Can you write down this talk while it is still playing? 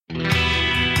Deep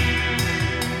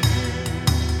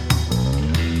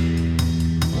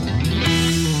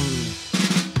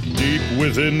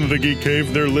within the Geek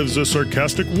Cave, there lives a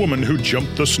sarcastic woman who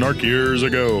jumped the snark years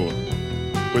ago.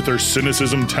 With her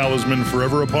cynicism talisman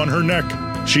forever upon her neck,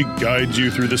 she guides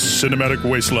you through the cinematic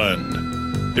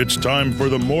wasteland. It's time for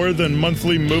the more than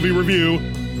monthly movie review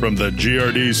from the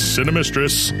GRD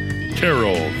Cinemistress,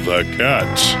 Carol the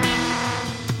Cat.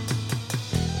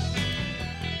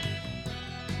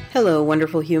 Hello,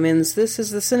 wonderful humans. This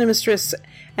is the Cinemistress,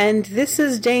 and this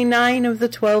is day 9 of the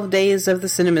 12 days of the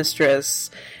Cinemistress.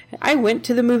 I went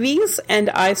to the movies, and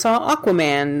I saw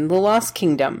Aquaman, The Lost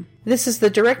Kingdom. This is the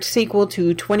direct sequel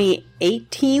to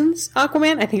 2018's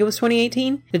Aquaman. I think it was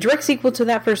 2018. The direct sequel to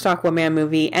that first Aquaman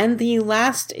movie, and the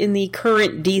last in the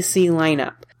current DC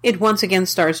lineup. It once again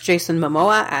stars Jason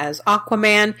Momoa as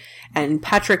Aquaman, and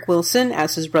Patrick Wilson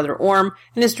as his brother Orm,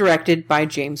 and is directed by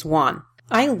James Wan.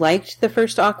 I liked the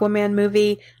first Aquaman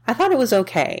movie. I thought it was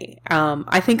okay.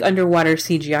 I think underwater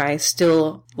CGI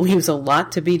still leaves a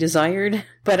lot to be desired,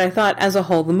 but I thought as a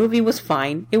whole the movie was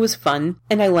fine. It was fun,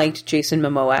 and I liked Jason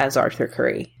Momoa as Arthur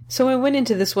Curry. So I went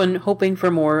into this one hoping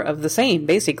for more of the same,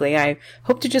 basically. I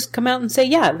hope to just come out and say,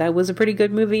 yeah, that was a pretty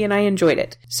good movie and I enjoyed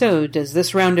it. So does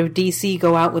this round of DC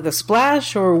go out with a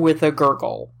splash or with a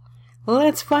gurgle?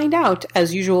 Let's find out.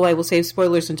 As usual, I will save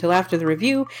spoilers until after the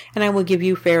review, and I will give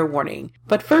you fair warning.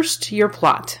 But first, your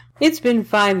plot. It's been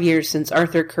 5 years since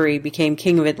Arthur Curry became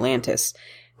King of Atlantis.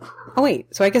 Oh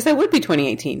wait, so I guess that would be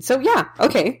 2018. So yeah,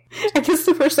 okay. I guess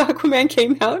the first Aquaman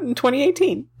came out in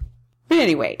 2018. But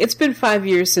anyway, it's been 5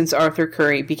 years since Arthur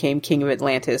Curry became King of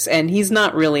Atlantis, and he's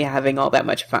not really having all that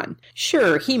much fun.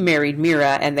 Sure, he married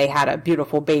Mira, and they had a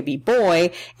beautiful baby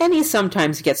boy, and he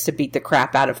sometimes gets to beat the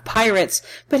crap out of pirates,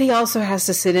 but he also has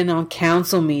to sit in on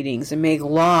council meetings and make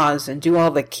laws and do all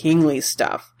the kingly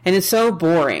stuff. And it's so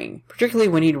boring, particularly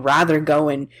when he'd rather go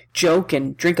and joke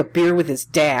and drink a beer with his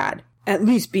dad. At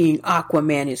least being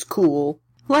Aquaman is cool.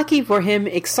 Lucky for him,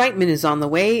 excitement is on the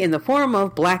way in the form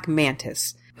of Black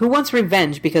Mantis, who wants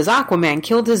revenge because Aquaman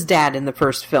killed his dad in the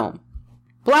first film.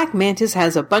 Black Mantis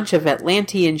has a bunch of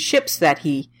Atlantean ships that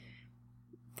he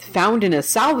found in a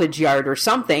salvage yard or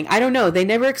something. I don't know, they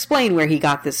never explain where he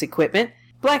got this equipment.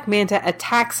 Black Manta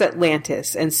attacks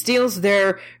Atlantis and steals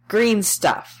their green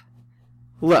stuff.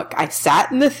 Look, I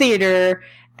sat in the theater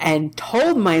and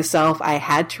told myself I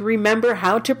had to remember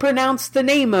how to pronounce the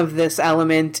name of this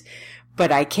element,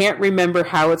 but I can't remember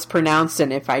how it's pronounced,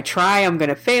 and if I try, I'm going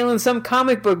to fail, and some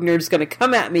comic book nerd's going to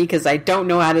come at me because I don't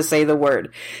know how to say the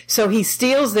word. So he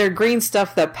steals their green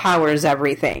stuff that powers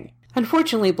everything.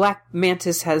 Unfortunately, Black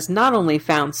Mantis has not only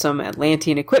found some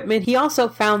Atlantean equipment, he also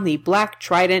found the Black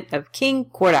Trident of King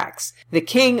Kordax, the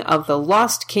king of the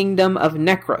Lost Kingdom of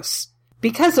Nekros.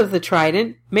 Because of the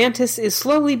trident, Mantis is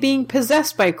slowly being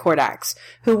possessed by Kordax,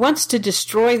 who wants to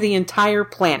destroy the entire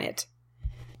planet.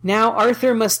 Now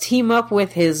Arthur must team up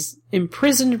with his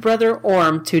imprisoned brother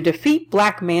Orm to defeat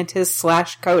Black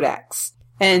Mantis/Kordax.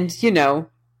 And,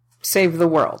 save the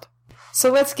world.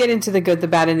 So let's get into the good, the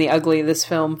bad, and the ugly of this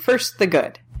film. First, the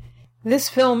good. This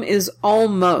film is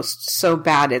almost so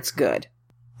bad it's good.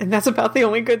 And that's about the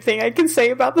only good thing I can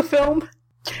say about the film.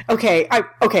 Okay,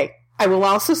 I will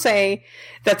also say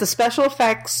that the special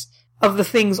effects of the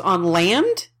things on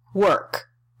land work.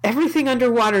 Everything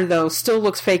underwater, though, still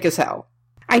looks fake as hell.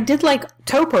 I did like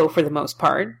Topo for the most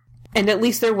part, and at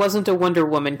least there wasn't a Wonder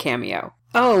Woman cameo.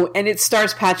 Oh, and it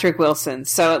stars Patrick Wilson,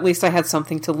 so at least I had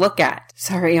something to look at.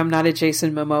 Sorry, I'm not a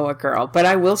Jason Momoa girl, but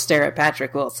I will stare at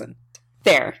Patrick Wilson.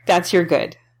 There, that's your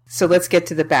good. So let's get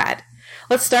to the bad.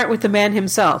 Let's start with the man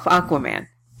himself, Aquaman.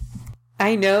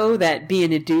 I know that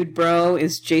being a dude bro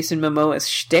is Jason Momoa's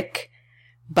shtick,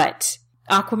 but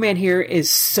Aquaman here is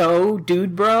so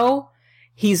dude bro,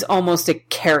 he's almost a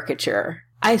caricature.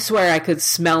 I swear I could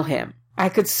smell him. I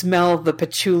could smell the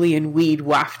patchouli and weed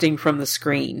wafting from the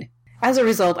screen. As a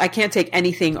result, I can't take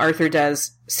anything Arthur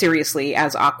does seriously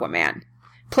as Aquaman.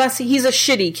 Plus, he's a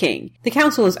shitty king. The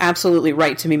council is absolutely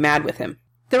right to be mad with him.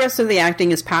 The rest of the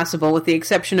acting is passable with the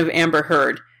exception of Amber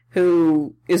Heard,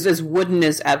 who is as wooden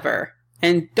as ever.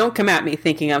 And don't come at me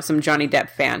thinking I'm some Johnny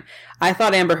Depp fan. I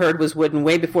thought Amber Heard was wooden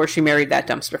way before she married that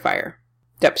dumpster fire.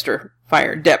 Depster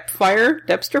fire?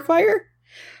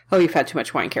 Oh, you've had too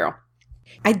much wine, Carol.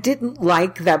 I didn't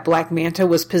like that Black Manta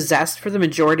was possessed for the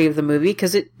majority of the movie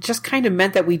because it just kind of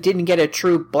meant that we didn't get a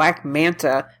true Black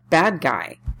Manta bad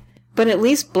guy. But at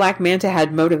least Black Manta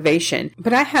had motivation,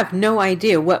 but I have no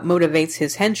idea what motivates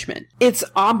his henchmen. It's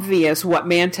obvious what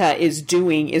Manta is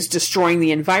doing is destroying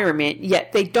the environment,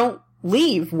 yet they don't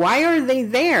leave. Why are they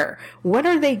there? What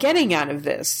are they getting out of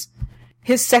this?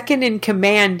 His second in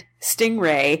command,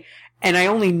 Stingray, And I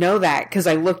only know that because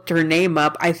I looked her name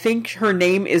up. I think her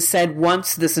name is said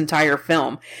once this entire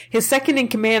film. His second in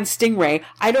command, Stingray,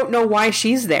 I don't know why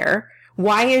she's there.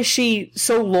 Why is she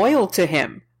so loyal to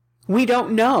him? We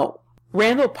don't know.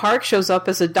 Randall Park shows up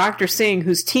as a Dr. Singh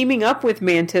who's teaming up with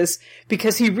Mantis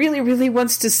because he really, really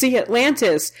wants to see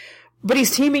Atlantis. But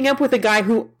he's teaming up with a guy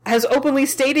who has openly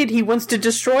stated he wants to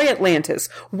destroy Atlantis.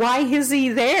 Why is he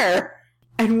there?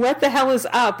 And what the hell is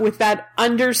up with that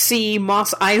undersea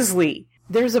Mos Eisley?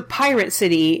 There's a pirate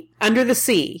city under the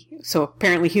sea. So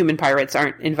apparently human pirates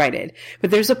aren't invited. But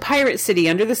there's a pirate city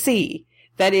under the sea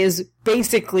that is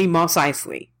basically Mos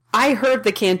Eisley. I heard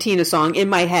the Cantina song in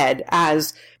my head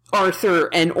as Arthur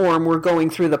and Orm were going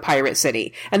through the pirate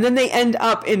city. And then they end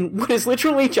up in what is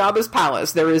literally Jabba's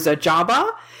palace. There is a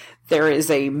Jabba, there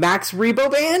is a Max Rebo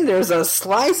band, there's a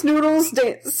Slice Noodles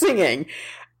singing.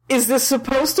 Is this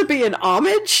supposed to be an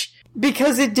homage?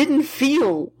 Because it didn't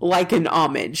feel like an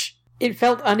homage. It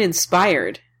felt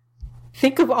uninspired.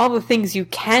 Think of all the things you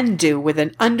can do with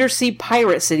an undersea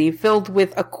pirate city filled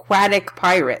with aquatic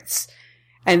pirates.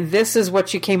 And this is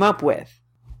what you came up with.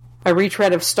 A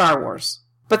retread of Star Wars.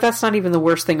 But that's not even the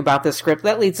worst thing about this script.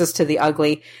 That leads us to the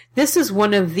ugly. This is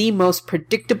one of the most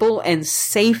predictable and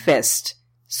safest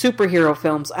superhero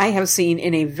films I have seen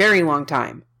in a very long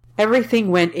time.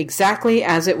 Everything went exactly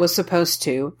as it was supposed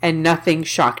to, and nothing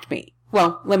shocked me.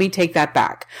 Well, let me take that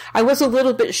back. I was a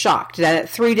little bit shocked that at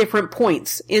 3 different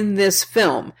points in this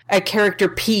film, a character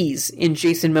pees in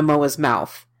Jason Momoa's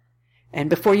mouth. And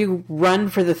before you run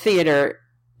for the theater,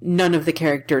 none of the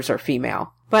characters are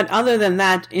female. But other than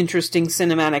that interesting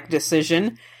cinematic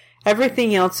decision,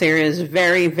 everything else here is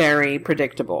very, very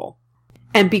predictable.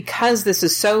 And because this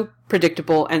is so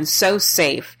predictable and so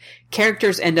safe,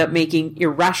 characters end up making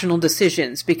irrational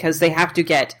decisions because they have to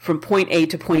get from point A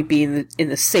to point B in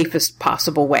the safest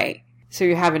possible way. So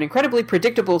you have an incredibly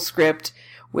predictable script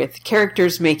with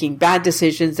characters making bad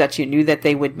decisions that you knew that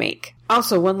they would make.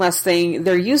 Also, one last thing,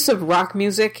 their use of rock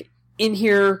music in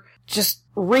here just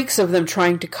reeks of them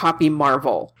trying to copy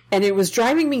Marvel. And it was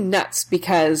driving me nuts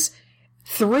because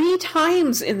 3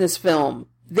 times in this film,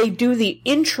 they do the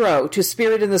intro to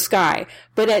Spirit in the Sky,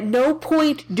 but at no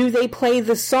point do they play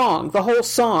the song, the whole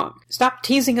song. Stop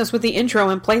teasing us with the intro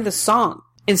and play the song.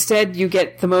 Instead, you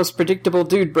get the most predictable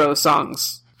dude bro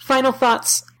songs. Final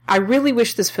thoughts. I really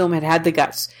wish this film had had the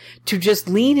guts to just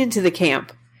lean into the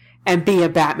camp and be a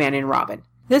Batman and Robin.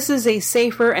 This is a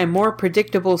safer and more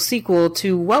predictable sequel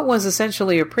to what was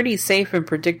essentially a pretty safe and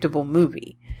predictable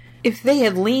movie. If they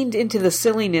had leaned into the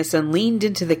silliness and leaned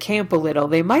into the camp a little,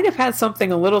 they might have had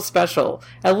something a little special,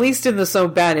 at least in the so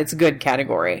bad it's good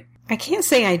category. I can't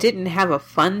say I didn't have a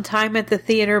fun time at the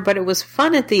theater, but it was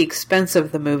fun at the expense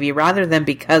of the movie rather than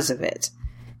because of it.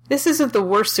 This isn't the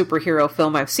worst superhero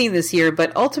film I've seen this year,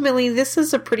 but ultimately this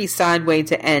is a pretty sad way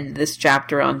to end this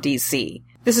chapter on DC.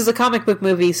 This is a comic book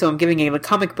movie, so I'm giving it a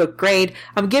comic book grade.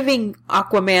 I'm giving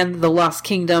Aquaman The Lost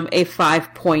Kingdom a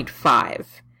 5.5.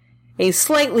 A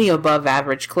slightly above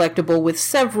average collectible with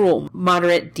several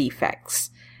moderate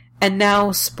defects. And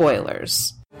now,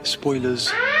 spoilers.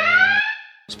 Spoilers.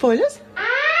 Spoilers?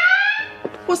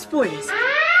 What spoilers?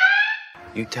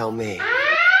 You tell me.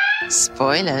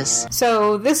 Spoilers.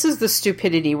 So, this is the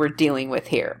stupidity we're dealing with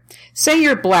here. Say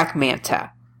you're Black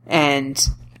Manta, and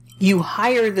you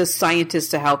hire this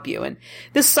scientist to help you, and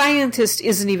this scientist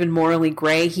isn't even morally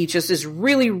gray, he just is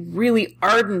really, really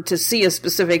ardent to see a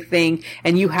specific thing,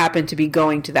 and you happen to be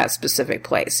going to that specific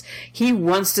place. He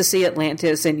wants to see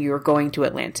Atlantis, and you're going to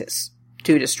Atlantis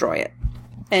to destroy it.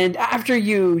 And after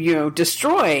you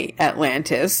destroy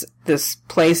Atlantis, this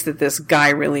place that this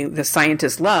guy the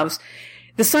scientist loves,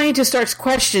 the scientist starts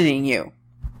questioning you,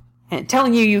 and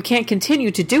telling you can't continue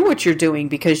to do what you're doing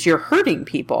because you're hurting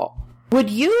people. Would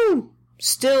you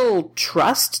still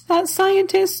trust that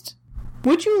scientist?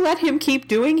 Would you let him keep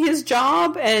doing his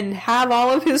job and have all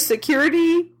of his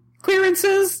security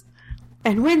clearances?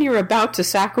 And when you're about to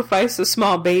sacrifice a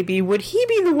small baby, would he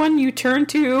be the one you turn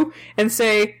to and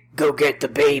say, "Go get the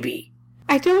baby"?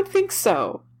 I don't think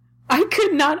so. I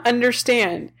could not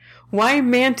understand why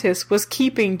Mantis was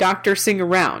keeping Dr. Singh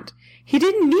around. He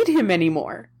didn't need him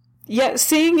anymore. Yet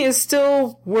Singh is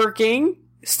still working,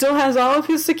 still has all of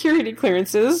his security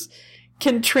clearances,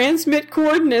 can transmit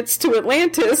coordinates to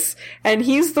Atlantis, and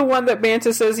he's the one that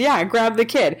Mantis says, yeah, grab the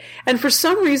kid. And for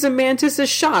some reason, Mantis is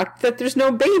shocked that there's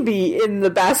no baby in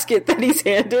the basket that he's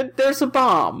handed. There's a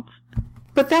bomb.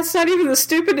 But that's not even the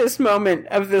stupidest moment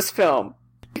of this film.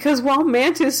 Because while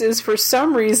Mantis is for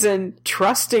some reason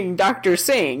trusting Dr.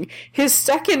 Singh, his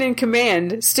second in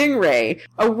command, Stingray,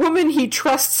 a woman he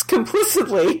trusts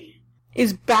complicitly,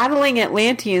 is battling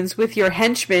Atlanteans with your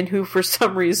henchman, who for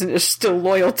some reason is still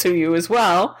loyal to you as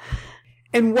well.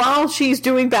 And while she's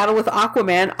doing battle with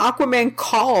Aquaman, Aquaman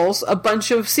calls a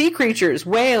bunch of sea creatures,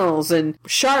 whales and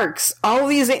sharks. All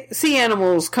these sea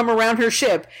animals come around her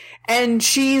ship, and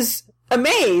she's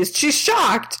amazed. She's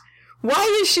shocked.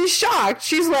 Why is she shocked?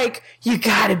 She's like, you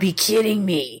gotta be kidding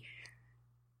me.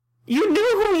 You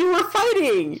knew who you were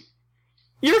fighting.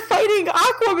 You're fighting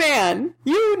Aquaman.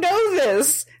 You know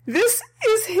this. This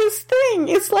is his thing.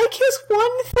 It's like his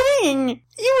one thing.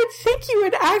 You would think you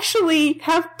would actually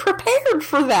have prepared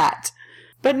for that.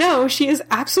 But no, she is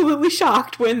absolutely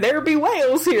shocked when there be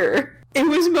whales here. It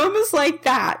was moments like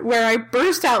that where I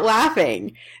burst out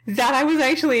laughing that I was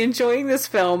actually enjoying this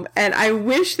film, and I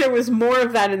wish there was more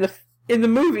of that in the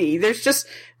movie.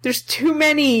 There's too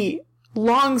many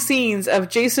long scenes of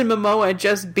Jason Momoa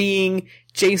just being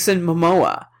Jason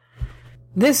Momoa.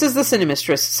 This is the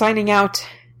Cinemistress signing out.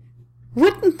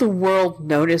 Wouldn't the world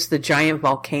notice the giant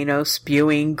volcano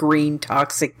spewing green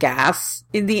toxic gas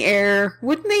in the air?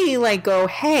 Wouldn't they go,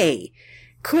 hey,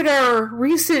 could our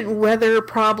recent weather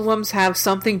problems have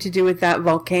something to do with that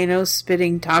volcano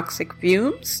spitting toxic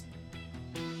fumes?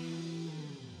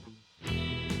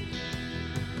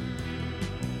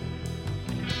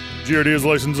 GRD is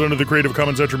licensed under the Creative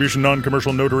Commons Attribution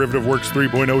Non-Commercial No Derivative Works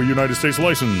 3.0 United States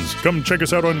license. Come check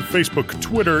us out on Facebook,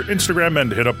 Twitter, Instagram, and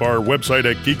hit up our website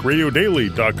at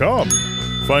geekradiodaily.com.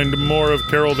 Find more of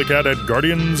Carol the Cat at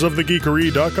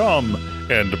guardiansofthegeekery.com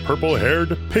and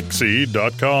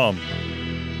purplehairedpixie.com.